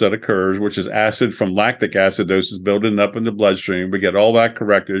acidosis that occurs, which is acid from lactic acidosis building up in the bloodstream. We get all that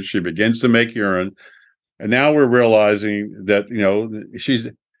corrected. She begins to make urine. And now we're realizing that,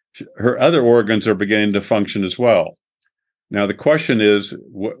 her other organs are beginning to function as well. Now, the question is,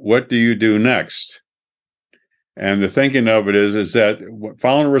 what do you do next? And the thinking of it is that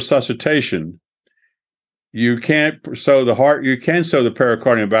following resuscitation, you can't sew the heart. You can sew the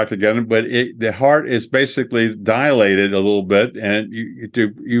pericardium back together, but the heart is basically dilated a little bit, and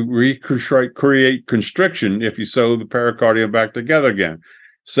you create constriction if you sew the pericardium back together again.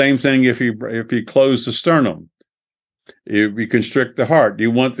 Same thing if you close the sternum. You constrict the heart.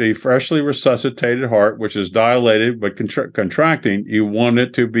 You want the freshly resuscitated heart, which is dilated but contracting. You want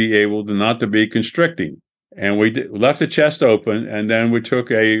it to be able to not to be constricting. And we left the chest open, and then we took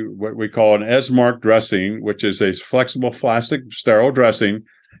what we call an Esmark dressing, which is a flexible plastic sterile dressing,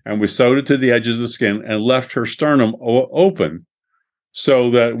 and we sewed it to the edges of the skin and left her sternum open so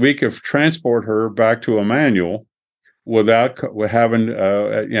that we could transport her back to Emmanuel without having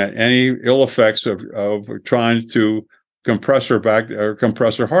any ill effects of trying to compress her back or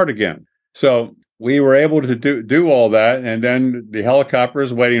compress her heart again. So we were able to do all that, and then the helicopter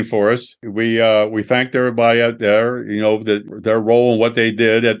is waiting for us. We thanked everybody out there, their role and what they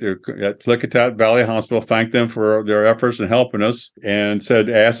did at Klickitat Valley Hospital. Thanked them for their efforts in helping us, and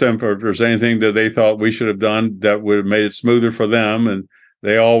asked them if there's anything that they thought we should have done that would have made it smoother for them. And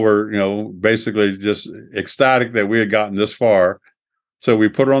they all were, basically just ecstatic that we had gotten this far. So we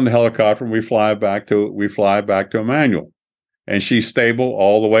put her on the helicopter and we fly back to Emmanuel. And she's stable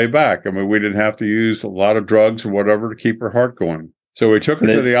all the way back. I mean, we didn't have to use a lot of drugs or whatever to keep her heart going. So we took her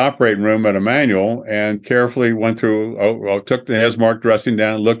to the operating room at Emmanuel and carefully went through, took the Esmark dressing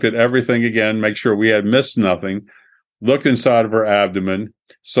down, looked at everything again, make sure we had missed nothing, looked inside of her abdomen,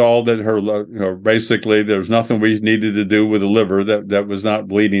 saw that her, basically there's nothing we needed to do with the liver that was not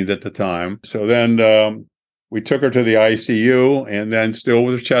bleeding at the time. So then we took her to the ICU, and then still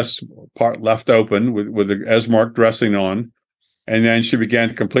with her chest part left open with the Esmark dressing on. And then she began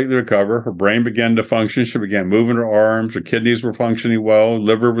to completely recover. Her brain began to function. She began moving her arms. Her kidneys were functioning well.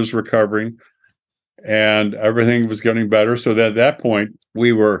 Liver was recovering. and everything was getting better. So that at that point,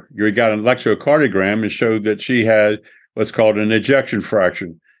 we got an electrocardiogram and showed that she had what's called an ejection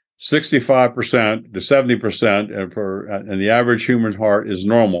fraction. 65% to 70%, and the average human heart is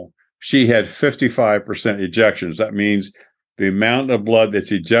normal. She had 55% ejections. That means the amount of blood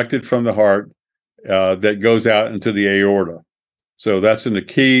that's ejected from the heart that goes out into the aorta. So that's a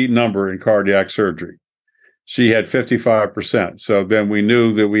key number in cardiac surgery. She had 55%. So then we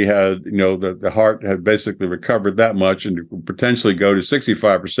knew that we had, the heart had basically recovered that much and could potentially go to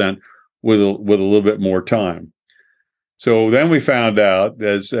 65% with a little bit more time. So then we found out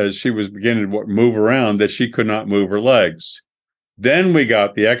as she was beginning to move around that she could not move her legs. Then we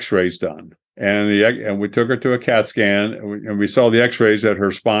got the x-rays done and we took her to a CAT scan and we saw the x-rays that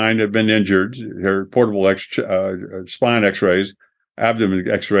her spine had been injured, her portable spine x-rays, abdomen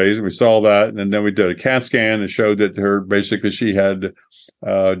x-rays. And we saw that. And then we did a CAT scan and showed that she had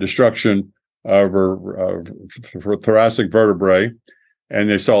destruction of her thoracic vertebrae. And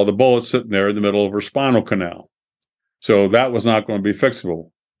they saw the bullet sitting there in the middle of her spinal canal. So that was not going to be fixable.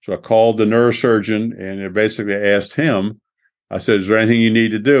 So I called the neurosurgeon and I basically asked him, I said, is there anything you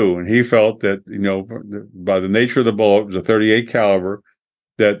need to do? And he felt that, by the nature of the bullet, it was a 38 caliber,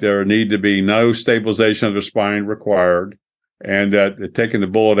 that there needed to be no stabilization of the spine required, and that taking the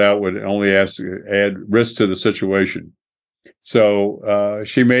bullet out would only add risk to the situation. So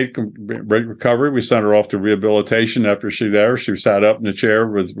she made great recovery. We sent her off to rehabilitation after she sat up in the chair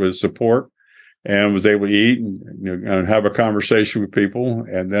with support, and was able to eat and have a conversation with people.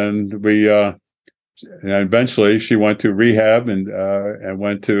 And then and eventually she went to rehab and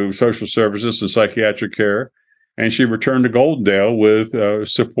went to social services and psychiatric care. And she returned to Goldendale with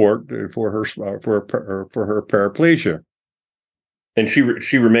support for her paraplegia. And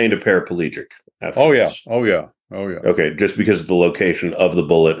she remained a paraplegic after this. Oh yeah. Okay, just because of the location of the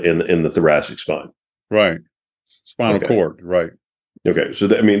bullet in the thoracic spine. Right. Spinal cord, right. Okay, so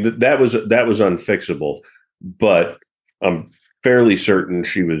that was unfixable, but I'm fairly certain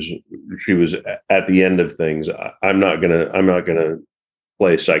she was at the end of things. I'm not gonna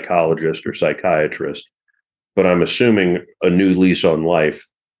play psychologist or psychiatrist, but I'm assuming a new lease on life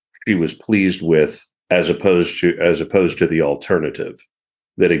she was pleased with, as opposed to the alternative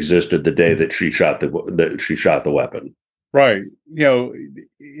that existed the day that she shot the weapon. Right.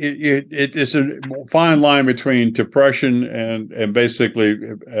 It is a fine line between depression and basically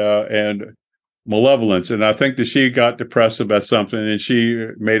and malevolence. And I think that she got depressed about something and she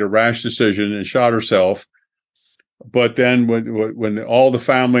made a rash decision and shot herself. But then when all the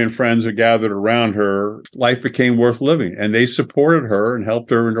family and friends are gathered around her, life became worth living, and they supported her and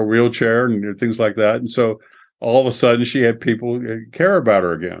helped her in a wheelchair and things like that. And so all of a sudden she had people care about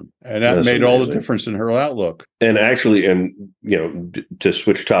her again. And that made all the difference in her outlook. And actually, to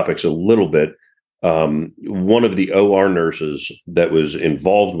switch topics a little bit, one of the OR nurses that was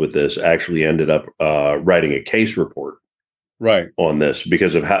involved with this actually ended up writing a case report on this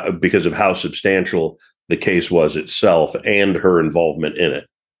because of how substantial the case was itself and her involvement in it.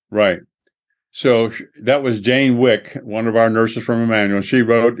 Right. So that was Jane Wick, one of our nurses from Emmanuel. She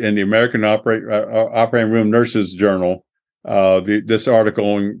wrote in the American Operating Room Nurses Journal this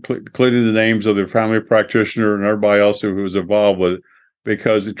article, including the names of the family practitioner and everybody else who was involved with it,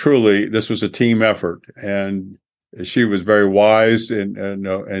 because this was a team effort. And she was very wise and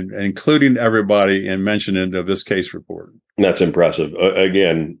including everybody in mentioning of this case report. That's impressive.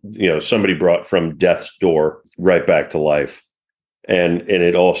 Again, somebody brought from death's door right back to life. And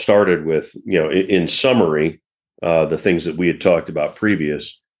it all started with, in summary, the things that we had talked about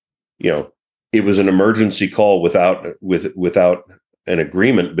previous. It was an emergency call without an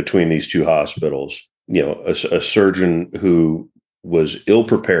agreement between these two hospitals. A surgeon who was ill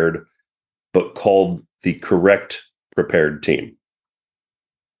prepared, but called the correct prepared team.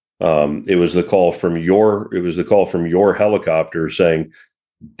 It was the call from your helicopter saying,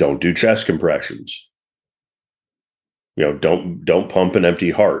 "Don't do chest compressions. Don't pump an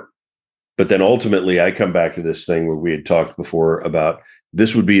empty heart." But then ultimately I come back to this thing where we had talked before about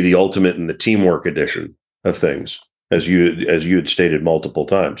this would be the ultimate in the teamwork edition of things, as you had stated multiple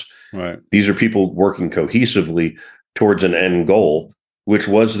times. Right. These are people working cohesively towards an end goal, which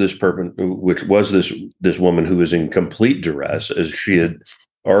was this woman who was in complete duress, as she had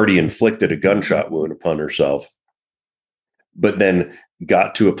already inflicted a gunshot wound upon herself, but then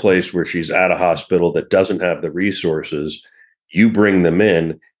got to a place where she's at a hospital that doesn't have the resources. You bring them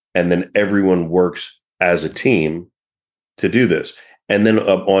in, and then everyone works as a team to do this. And then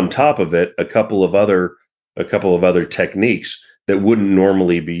on top of it, a couple of other techniques that wouldn't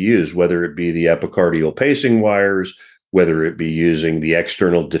normally be used, whether it be the epicardial pacing wires, whether it be using the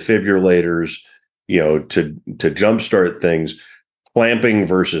external defibrillators, to jumpstart things, clamping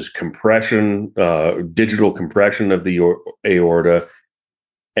versus compression, digital compression of the aorta.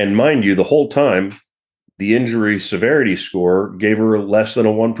 And mind you, the whole time, the injury severity score gave her less than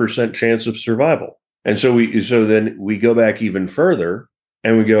a 1% chance of survival. And so then we go back even further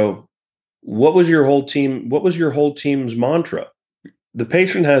and we go, what was your whole team's mantra? The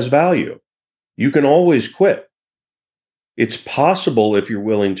patient has value. You can always quit. It's possible if you're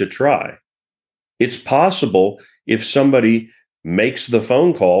willing to try. It's possible if somebody makes the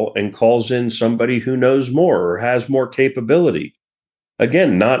phone call and calls in somebody who knows more or has more capability.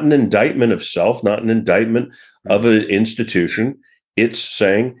 Again, not an indictment of self, not an indictment of an institution. It's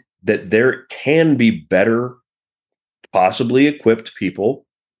saying that there can be better, possibly equipped people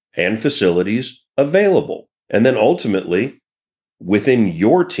and facilities available. And then ultimately, within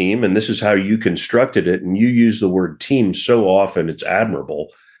your team, and this is how you constructed it, and you use the word team so often, it's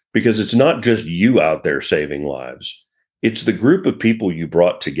admirable, because it's not just you out there saving lives. It's the group of people you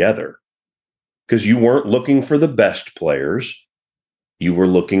brought together, because you weren't looking for the best players. You were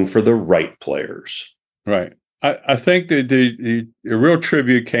looking for the right players. Right. I think that the real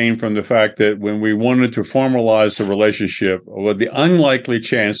tribute came from the fact that when we wanted to formalize the relationship, with the unlikely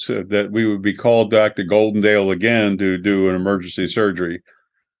chance that we would be called back to Goldendale again to do an emergency surgery,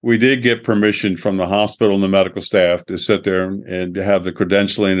 we did get permission from the hospital and the medical staff to sit there and to have the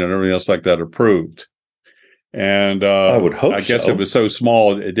credentialing and everything else like that approved. And I would hope. I guess it was so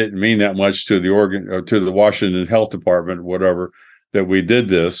small it didn't mean that much to the Oregon or to the Washington Health Department, whatever, that we did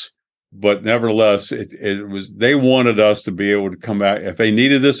this. But nevertheless, it was, they wanted us to be able to come back. If they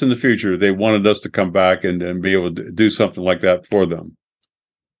needed this in the future, they wanted us to come back and be able to do something like that for them.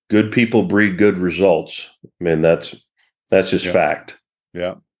 Good people breed good results. I mean, that's just fact.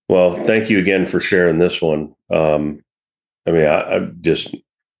 Yeah. Well, thank you again for sharing this one. I just,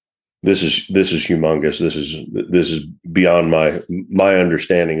 this is humongous. This is beyond my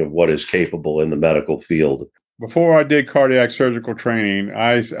understanding of what is capable in the medical field. Before I did cardiac surgical training,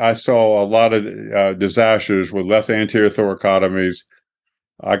 I saw a lot of disasters with left anterior thoracotomies.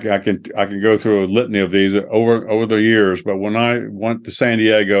 I can go through a litany of these over the years. But when I went to San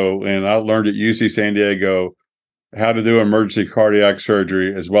Diego and I learned at UC San Diego how to do emergency cardiac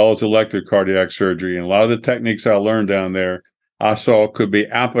surgery as well as elective cardiac surgery, and a lot of the techniques I learned down there, I saw could be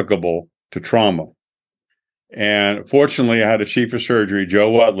applicable to trauma. And fortunately, I had a chief of surgery,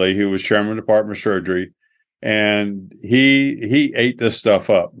 Joe Utley, who was chairman of the Department of Surgery. And he ate this stuff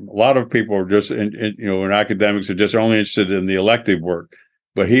up. A lot of people are just, in academics are just only interested in the elective work,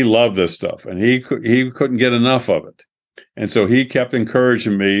 but he loved this stuff and he couldn't get enough of it. And so he kept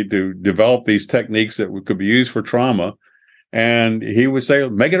encouraging me to develop these techniques that could be used for trauma. And he would say,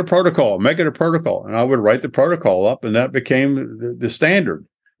 make it a protocol. And I would write the protocol up, and that became the standard.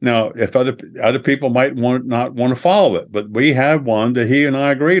 Now, if other people might not want to follow it, but we had one that he and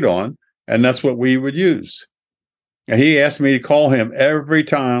I agreed on, and that's what we would use. And he asked me to call him every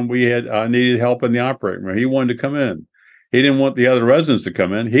time we had needed help in the operating room. He wanted to come in. He didn't want the other residents to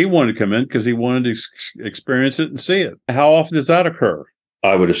come in. He wanted to come in because he wanted to experience it and see it. How often does that occur?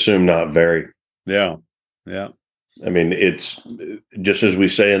 I would assume not very. Yeah. I mean, it's just as we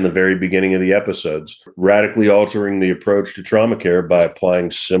say in the very beginning of the episodes, radically altering the approach to trauma care by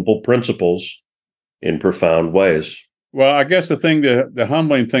applying simple principles in profound ways. Well, I guess the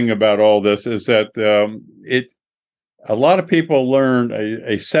humbling thing about all this is that a lot of people learn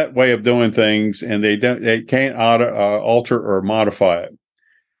a set way of doing things, and they can't alter or modify it.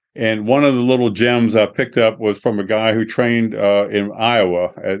 And one of the little gems I picked up was from a guy who trained in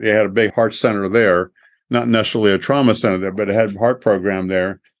Iowa. They had a big heart center there, not necessarily a trauma center there, but it had a heart program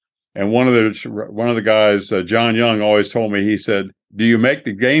there. And one of the guys, John Young, always told me, he said, "Do you make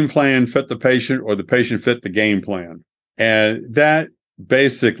the game plan fit the patient, or the patient fit the game plan?" And that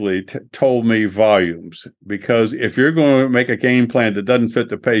basically told me volumes, because if you're going to make a game plan that doesn't fit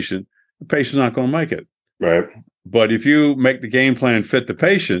the patient's not going to make it. Right. But if you make the game plan fit the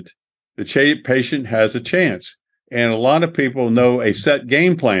patient patient has a chance. And a lot of people know a set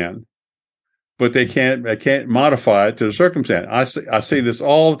game plan, but they can't modify it to the circumstance. I see this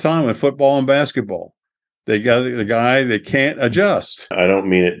all the time in football and basketball. They got the guy that can't adjust. I don't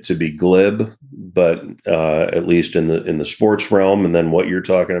mean it to be glib, but at least in the sports realm, and then what you're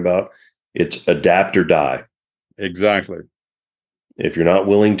talking about, it's adapt or die. Exactly. If you're not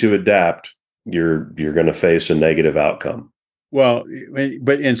willing to adapt, you're going to face a negative outcome. Well,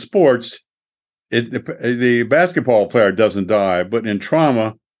 but in sports, the basketball player doesn't die, but in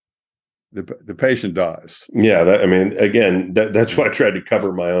trauma, the patient dies. Yeah, that's why I tried to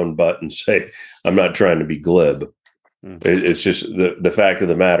cover my own butt and say I'm not trying to be glib. Mm-hmm. It's just the fact of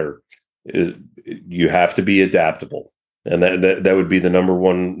the matter. You have to be adaptable. And that would be the number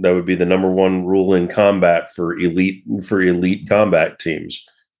one. That would be the number one rule in combat for elite combat teams.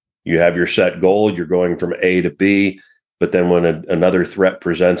 You have your set goal. You're going from A to B, but then when another threat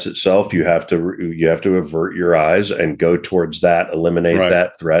presents itself, you have to avert your eyes and go towards that, eliminate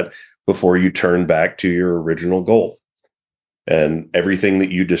that threat before you turn back to your original goal. And everything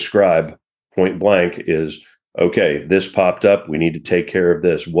that you describe, point blank, is okay. This popped up. We need to take care of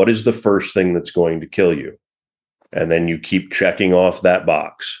this. What is the first thing that's going to kill you? And then you keep checking off that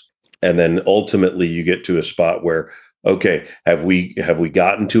box. And then ultimately you get to a spot where, okay, have we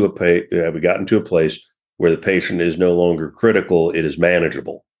gotten to a place where the patient is no longer critical, it is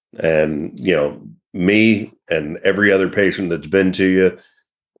manageable. And, me and every other patient that's been to you,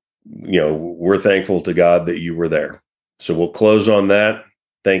 we're thankful to God that you were there. So we'll close on that.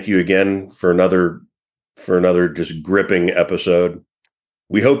 Thank you again for another just gripping episode.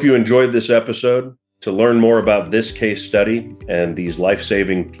 We hope you enjoyed this episode. To learn more about this case study and these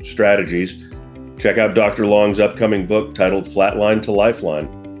life-saving strategies, check out Dr. Long's upcoming book titled Flatline to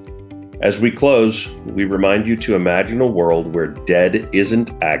Lifeline. As we close, we remind you to imagine a world where dead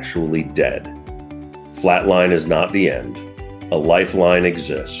isn't actually dead. Flatline is not the end. A lifeline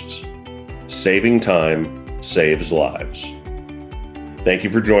exists. Saving time saves lives. Thank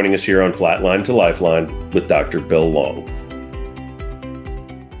you for joining us here on Flatline to Lifeline with Dr. Bill Long.